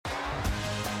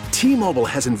T-Mobile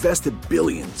has invested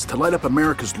billions to light up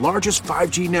America's largest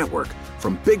 5G network,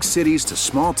 from big cities to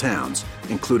small towns,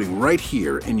 including right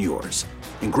here in yours.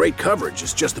 And great coverage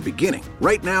is just the beginning.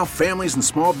 Right now, families and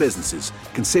small businesses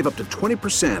can save up to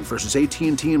 20% versus AT&T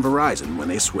and Verizon when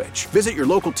they switch. Visit your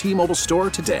local T-Mobile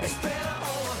store today.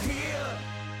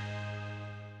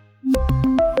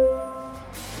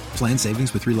 Plan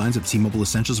savings with 3 lines of T-Mobile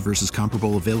Essentials versus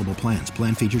comparable available plans.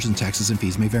 Plan features and taxes and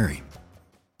fees may vary.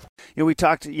 You know, we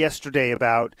talked yesterday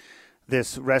about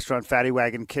this restaurant, Fatty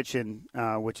Wagon Kitchen,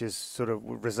 which is sort of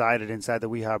resided inside the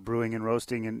Weehaw Brewing and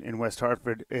Roasting in West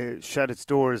Hartford. It shut its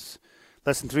doors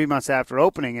less than 3 months after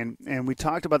opening, and we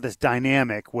talked about this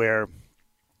dynamic where,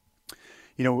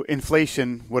 you know,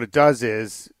 inflation, what it does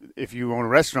is if you own a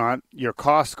restaurant, your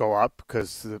costs go up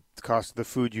because the cost of the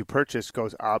food you purchase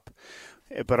goes up,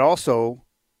 but also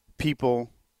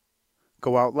people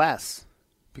go out less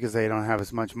because they don't have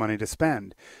as much money to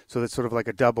spend. So that's sort of like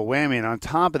a double whammy. And on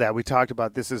top of that, we talked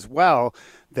about this as well,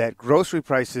 that grocery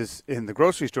prices in the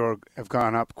grocery store have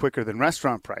gone up quicker than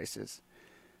restaurant prices,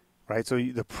 right? So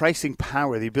the pricing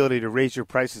power, the ability to raise your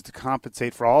prices to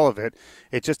compensate for all of it,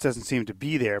 it just doesn't seem to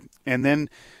be there. And then,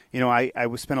 you know, I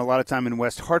spent a lot of time in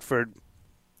West Hartford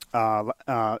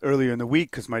earlier in the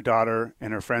week because my daughter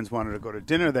and her friends wanted to go to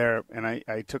dinner there. And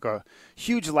I took a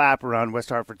huge lap around West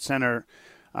Hartford Center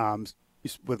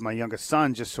with my youngest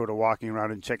son, just sort of walking around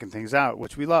and checking things out,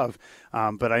 which we love.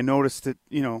 But I noticed that,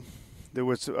 you know, there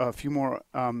was a few more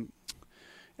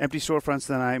empty storefronts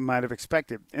than I might have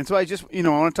expected. And so I just, you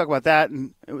know, I want to talk about that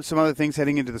and some other things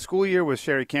heading into the school year with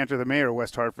Sherry Cantor, the mayor of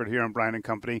West Hartford, here on Brian and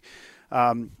Company.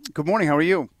 Good morning. How are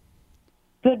you?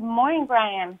 Good morning,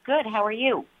 Brian. Good. How are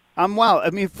you? I'm well. I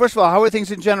mean, first of all, how are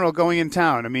things in general going in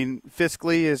town? I mean,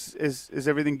 fiscally, is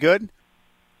everything good?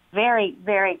 Very,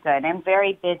 very good and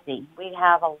very busy. We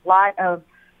have a lot of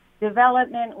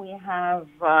development. We have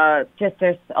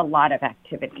there's a lot of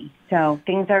activity. So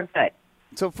things are good.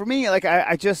 So for me, like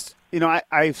I just, you know,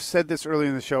 I've said this earlier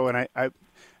in the show, and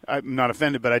I'm not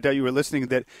offended, but I doubt you were listening,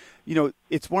 that, you know,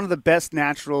 it's one of the best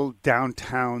natural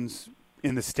downtowns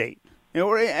in the state, you know,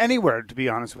 or anywhere, to be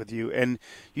honest with you. And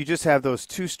you just have those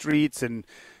two streets, and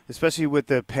especially with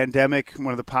the pandemic,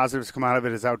 one of the positives to come out of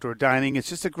it is outdoor dining. It's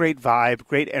just a great vibe,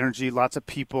 great energy, lots of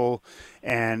people,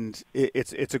 and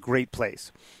it's a great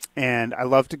place. And I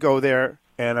love to go there,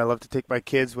 and I love to take my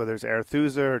kids, whether it's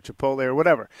Arethusa or Chipotle or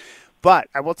whatever. But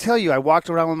I will tell you, I walked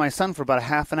around with my son for about a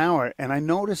half an hour, and I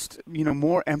noticed, you know,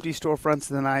 more empty storefronts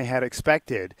than I had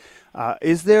expected.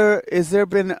 Is there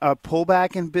been a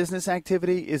pullback in business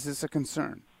activity? Is this a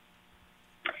concern?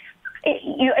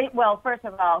 Well, first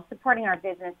of all, supporting our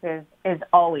businesses is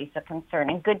always a concern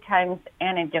in good times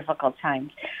and in difficult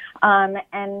times.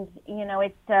 And, you know,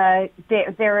 it's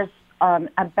there is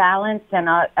a balance, and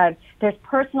there's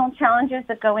personal challenges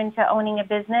that go into owning a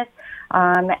business.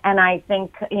 And I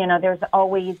think, you know, there's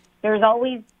always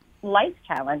life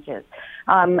challenges,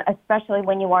 especially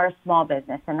when you are a small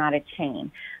business and not a chain.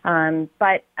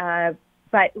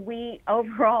 But we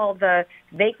overall, the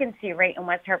vacancy rate in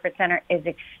West Hartford Center is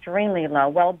extremely low,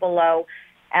 well below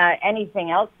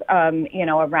anything else, you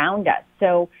know, around us.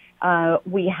 So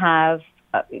we have,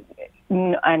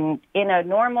 in a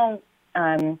normal,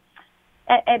 in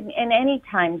any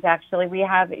times actually, we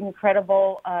have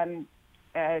incredible, I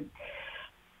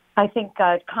think,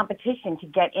 competition to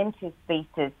get into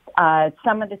spaces.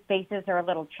 Some of the spaces are a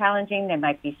little challenging. They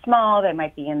might be small. They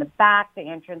might be in the back. The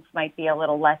entrance might be a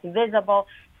little less visible.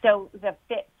 So the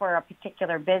fit for a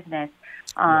particular business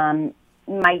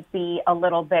might be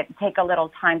take a little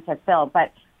time to fill.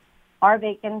 But our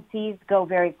vacancies go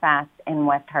very fast in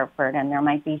West Hartford, and there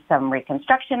might be some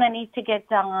reconstruction that needs to get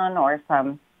done or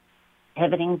some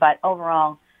pivoting. But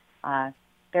overall,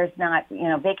 there's not, you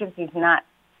know, vacancies not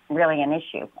really an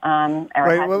issue.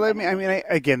 Right. Well,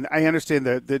 I understand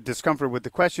the discomfort with the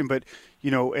question, but,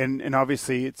 you know, and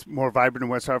obviously it's more vibrant in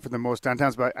West Hartford than most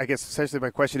downtowns. But I guess essentially my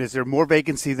question is there more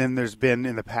vacancy than there's been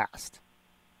in the past?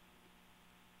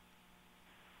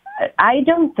 I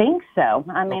don't think so.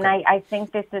 I mean, Okay. I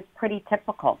think this is pretty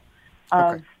typical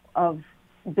of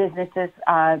businesses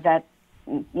that,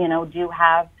 you know, do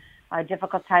have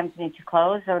difficult times, need to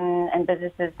close, and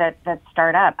businesses that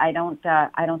start up. I don't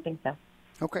think so.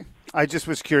 Okay. I just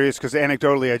was curious because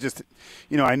anecdotally,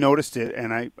 I noticed it,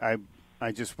 and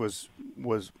I just was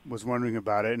wondering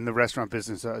about it. And the restaurant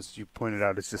business, as you pointed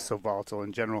out, is just so volatile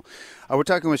in general. We're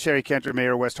talking with Sherry Cantor,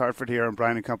 Mayor of West Hartford, here on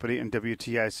Brian and Company and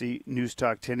WTIC News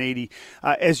Talk 1080.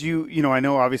 As you know, I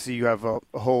know obviously you have a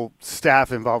whole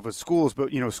staff involved with schools,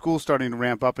 but, you know, school's starting to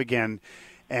ramp up again.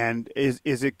 And is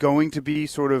it going to be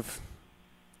sort of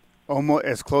almost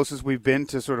as close as we've been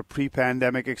to sort of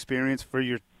pre-pandemic experience for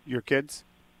your kids?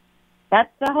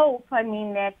 That's the hope. I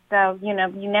mean, that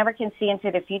you never can see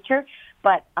into the future,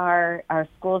 but our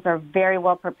schools are very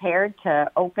well prepared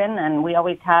to open, and we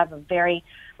always have a very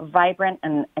vibrant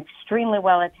and extremely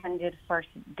well attended first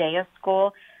day of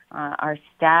school. Our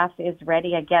staff is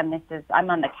ready. Again, I'm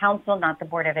on the council, not the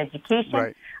Board of Education,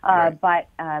 right.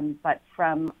 But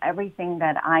from everything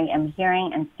that I am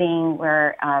hearing and seeing,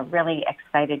 we're really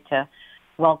excited to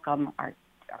welcome our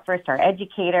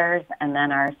educators and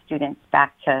then our students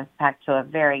back to a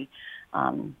very,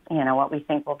 what we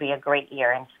think will be a great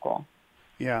year in school.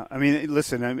 Yeah, I mean,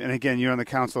 listen, and again, you're on the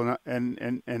council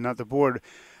and not the board.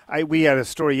 We had a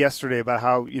story yesterday about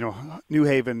how New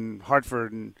Haven,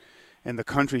 Hartford, and the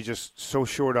country just so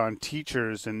short on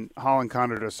teachers, and Holland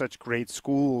Concord are such great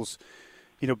schools.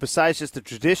 Besides just the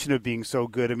tradition of being so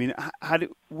good, I mean,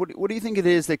 what do you think it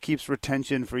is that keeps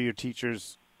retention for your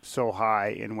teachers so high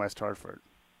in West Hartford?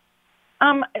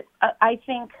 I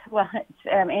think, well,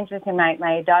 it's interesting.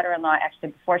 My daughter-in-law, actually,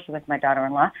 before she was my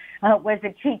daughter-in-law, was a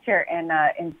teacher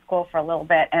in school for a little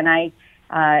bit, and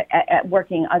at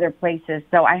working other places.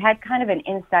 So I had kind of an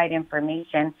inside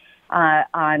information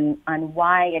on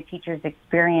why a teacher's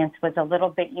experience was a little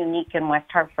bit unique in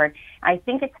West Hartford. I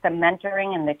think it's the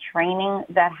mentoring and the training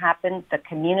that happens, the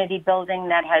community building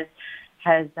that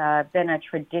has been a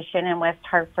tradition in West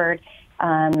Hartford.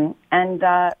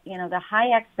 The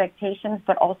high expectations,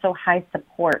 but also high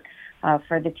support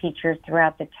for the teachers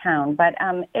throughout the town. But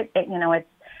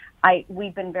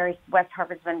West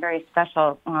Hartford's been very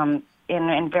special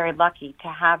and very lucky to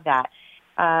have that.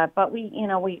 But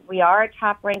we are a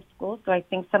top-ranked school, so I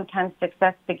think sometimes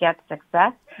success begets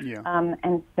success. Yeah.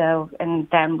 And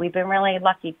then we've been really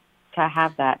lucky to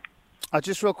have that.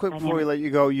 Just real quick before we let you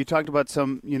go, you talked about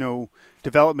some,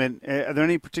 development. Are there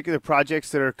any particular projects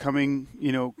that are coming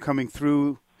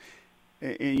through,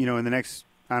 in the next,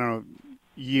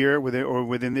 year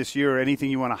within this year, or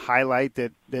anything you want to highlight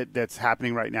that's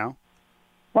happening right now?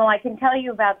 Well, I can tell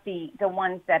you about the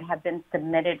ones that have been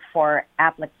submitted for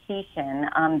application.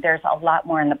 There's a lot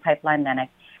more in the pipeline than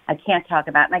I can't talk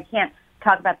about, and I can't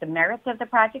talk about the merits of the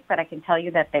project, but I can tell you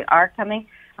that they are coming.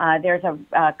 There's a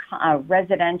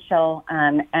residential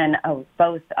and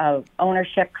both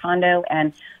ownership condo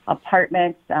and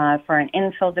apartments for an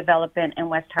infill development in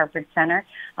West Hartford Center.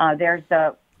 There's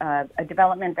a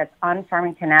development that's on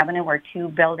Farmington Avenue where 2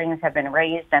 buildings have been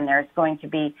raised, and there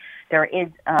is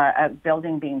a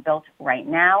building being built right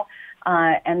now.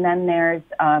 And then there's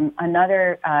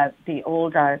another, the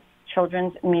old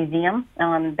Children's Museum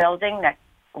building that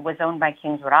was owned by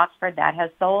Kingswood Oxford. That has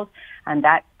sold, and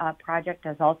that project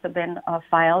has also been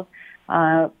filed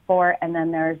for. And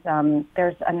then there's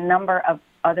a number of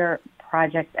other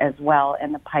projects as well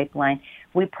in the pipeline.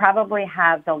 We probably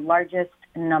have the largest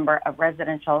number of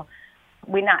residential.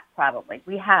 We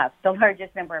have the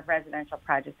largest number of residential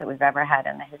projects that we've ever had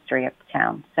in the history of the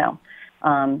town. So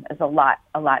there's a lot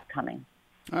coming.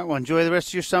 All right. Well, enjoy the rest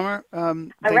of your summer. All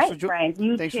right, Brian.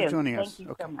 You thanks too. for joining us. Thank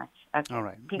you so much. Okay. All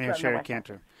right. Mayor Sherry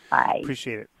Cantor. Bye.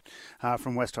 Appreciate it.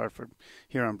 From West Hartford,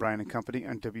 here on Brian and Company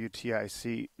on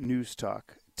WTIC News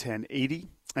Talk 1080.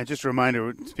 And just a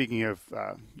reminder, speaking of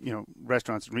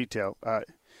restaurants and retail,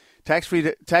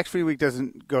 tax-free week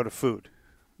doesn't go to food,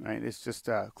 right? It's just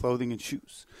clothing and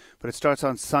shoes. But it starts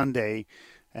on Sunday,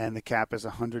 and the cap is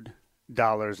 $100,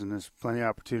 and there's plenty of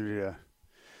opportunity to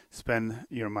spend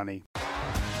your money.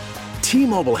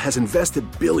 T-Mobile has invested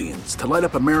billions to light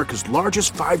up America's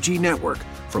largest 5G network,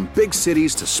 from big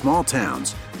cities to small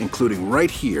towns, including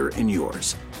right here in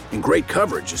yours. And great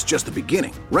coverage is just the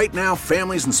beginning. Right now,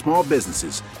 families and small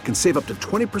businesses can save up to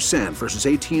 20% versus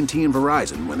AT&T and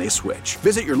Verizon when they switch.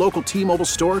 Visit your local T-Mobile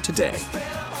store today.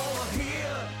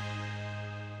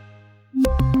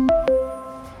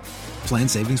 Plan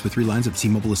savings with 3 lines of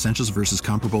T-Mobile Essentials versus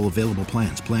comparable available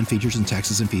plans. Plan features and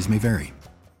taxes and fees may vary.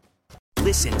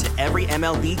 Listen to every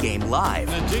MLB game live.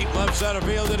 In the deep left center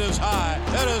field, it is high,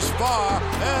 it is far,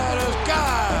 it is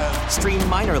gone. Stream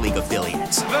minor league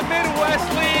affiliates. The Midwest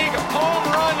League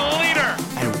home run leader.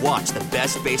 And watch the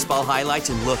best baseball highlights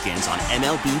and look-ins on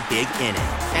MLB Big Inning.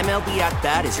 MLB At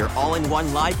Bat is your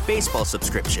all-in-one live baseball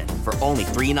subscription for only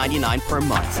 $3.99 per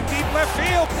month. Deep left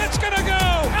field, it's gonna go.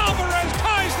 Alvarez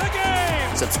ties the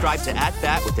game. Subscribe to At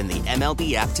Bat within the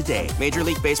MLB app today. Major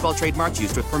League Baseball trademarks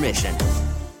used with permission.